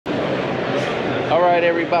Alright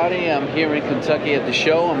everybody, I'm here in Kentucky at the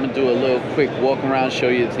show. I'm going to do a little quick walk around, show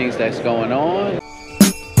you the things that's going on.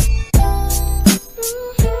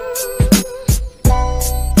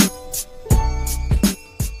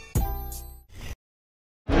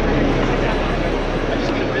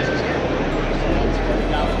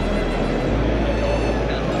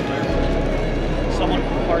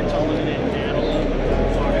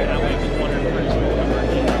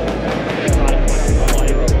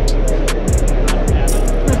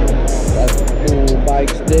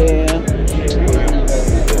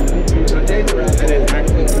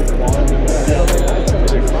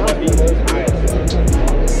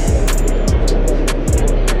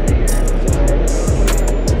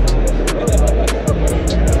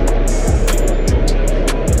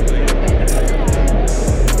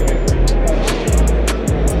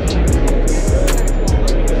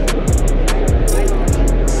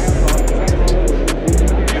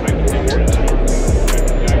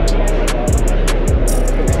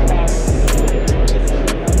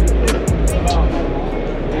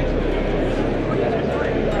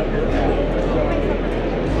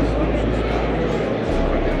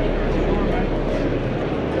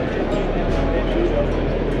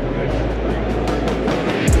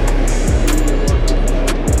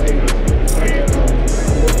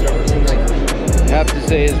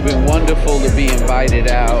 It's been wonderful to be invited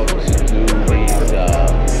out to do these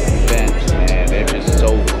events, man. They're just so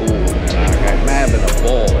cool. I'm having a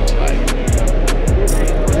ball.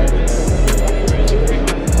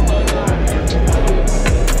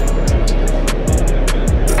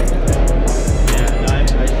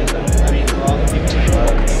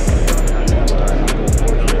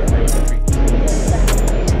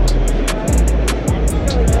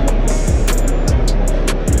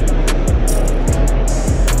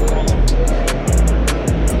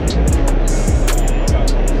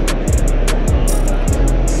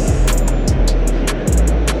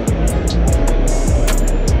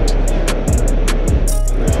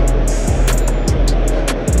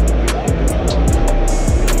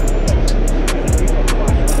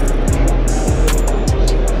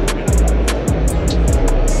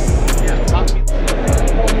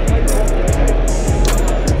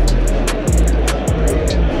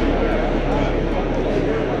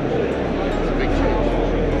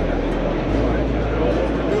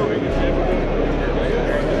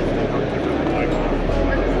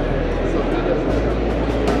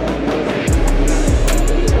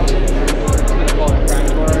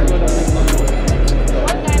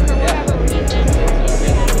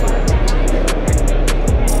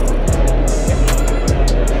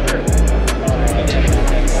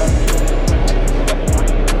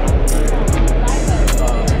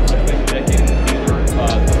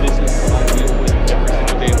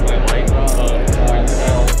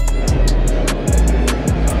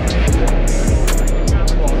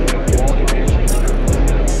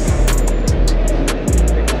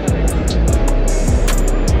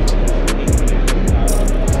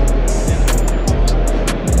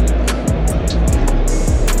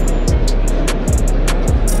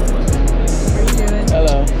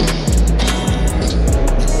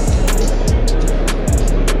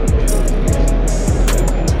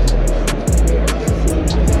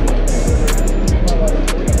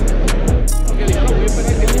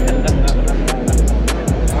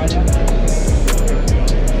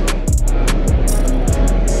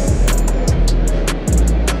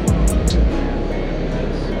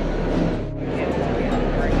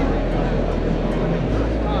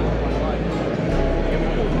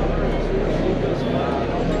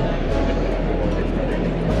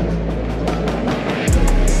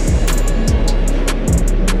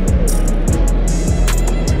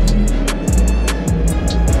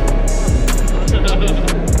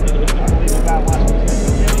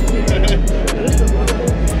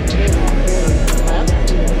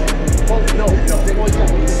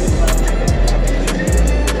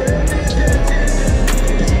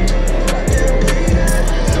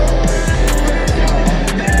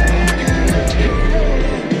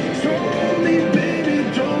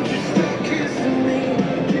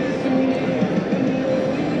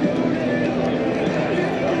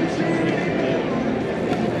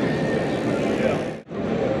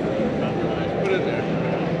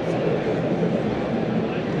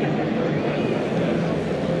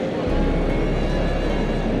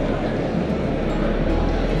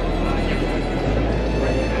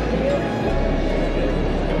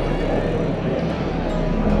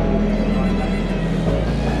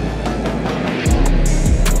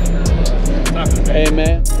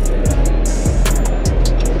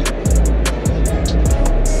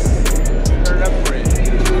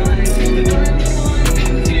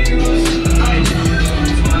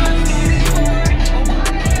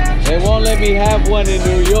 only have one in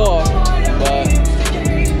New York, but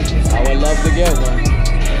I would love to get one.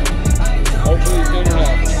 Hopefully soon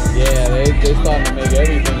enough. Yeah, they're starting to make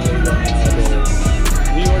everything legal nowadays.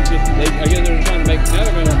 New York just, I guess they're trying to make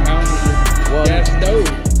another one out with gas stove.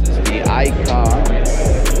 This is the Icon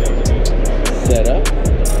setup.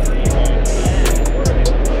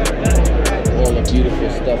 All the beautiful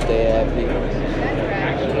stuff they have here.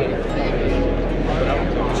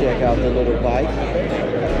 Check out the little bike.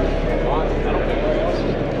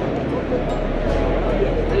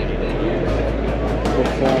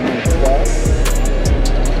 Performance stuff.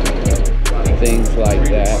 Things like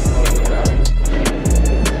that.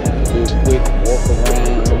 Do a quick walk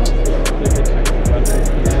around.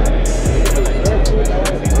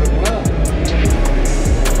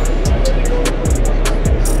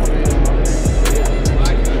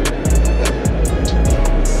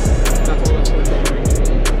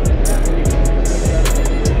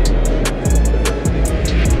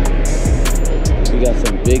 We got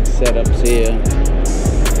some big setups here.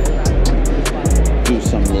 Do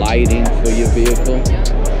some lighting for your vehicle.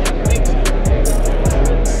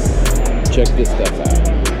 Check this stuff out.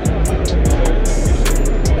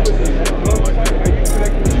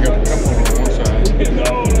 You got a couple on one side. No.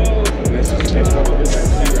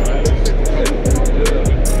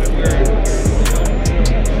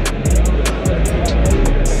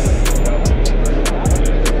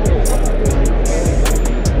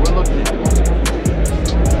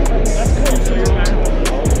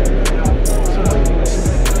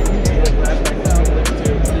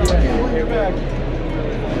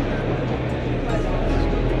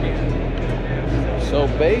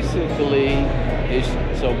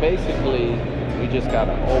 So basically, we just got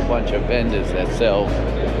a whole bunch of vendors that sell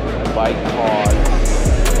bike parts,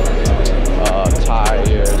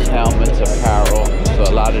 tires, helmets, apparel. So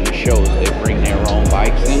a lot of the shows, they bring their own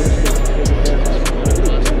bikes in.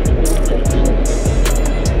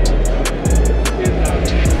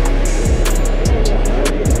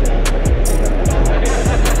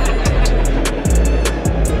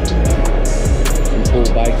 Some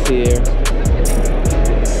cool bikes here.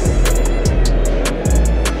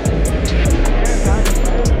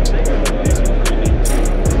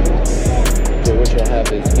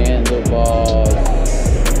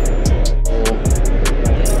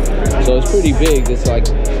 So it's pretty big. It's like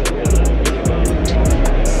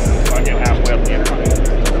I get halfway up here.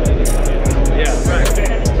 Yeah,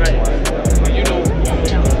 right. You know.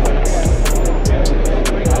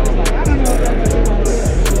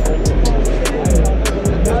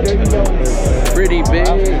 pretty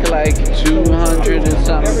big, like 200 and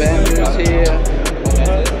something vendors here.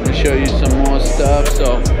 Let me show you some more stuff.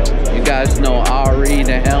 So you guys know RE,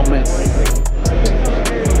 the helmet.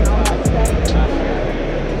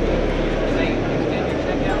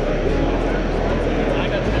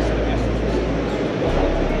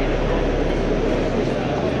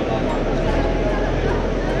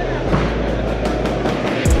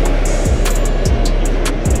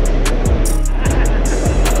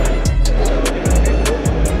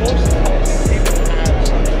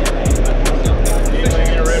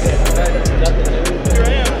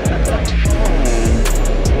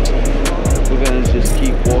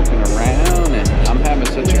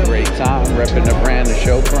 Repping the brand of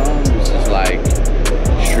Show Chrome. This is like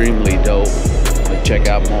extremely dope. Let's check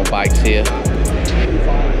out more bikes here.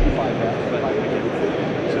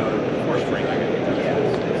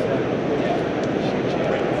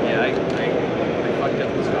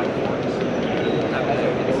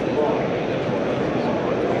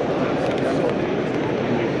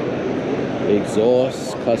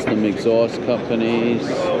 Exhaust, custom exhaust companies.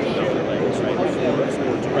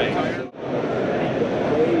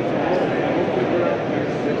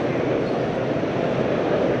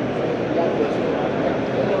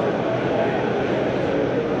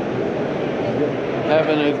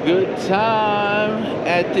 Having a good time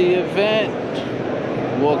at the event.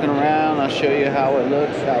 Walking around, I'll show you how it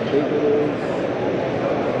looks, how big it is.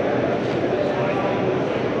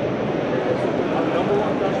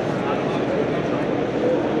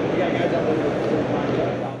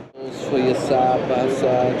 For your side by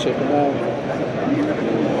side, check them out.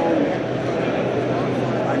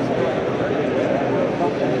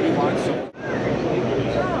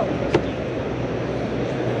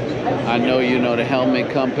 I know you know the helmet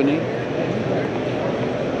company.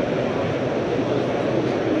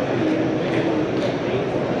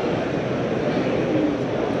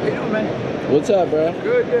 How you doing, man? What's up, bro?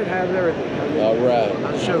 Good, good. How's everything? All right.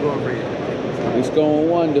 How's the show going for you? It's going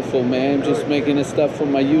wonderful, man. Just making the stuff for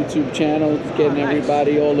my YouTube channel, getting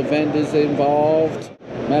everybody, all the vendors involved.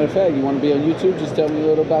 Matter of fact, you want to be on YouTube? Just tell me a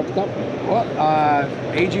little about the company. Well,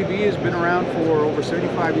 AGV has been around for over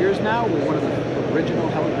 75 years now. We're one of the original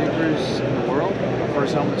helmet makers in the world. Our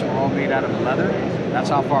first helmets were all made out of leather. That's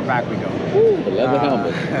how far back we go. Ooh, the leather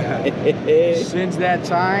helmet. Since that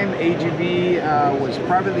time, AGV was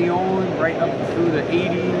privately owned right up through the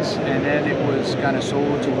 80s, and then it was kind of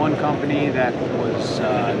sold to one company that was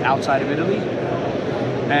outside of Italy.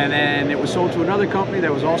 And then it was sold to another company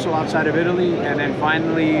that was also outside of Italy. And then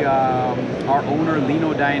finally, our owner,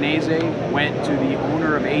 Lino Dainese, went to the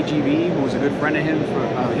owner of AGV, who was a good friend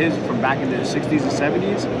of his from back in the 60s and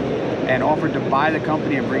 70s, and offered to buy the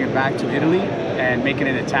company and bring it back to Italy and make it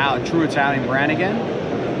a true Italian brand again.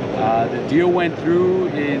 The deal went through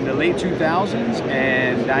in the late 2000s,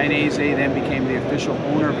 and Dainese then became the official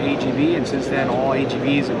owner of AGV. And since then, all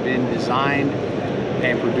AGVs have been designed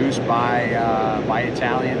and produced by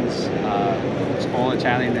Italians. It's all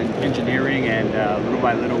Italian engineering, and little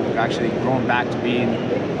by little we've actually grown back to being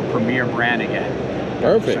a premier brand again.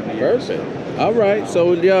 Perfect, perfect. All right,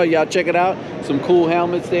 so yeah, y'all check it out. Some cool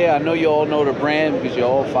helmets there. I know you all know the brand because you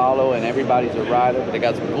all follow and everybody's a rider, but they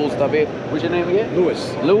got some cool stuff here. What's your name again?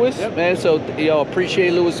 Louis. Louis, Yep. man, so y'all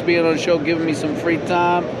appreciate Louis being on the show, giving me some free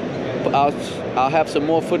time. I'll have some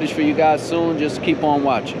more footage for you guys soon. Just keep on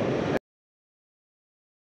watching.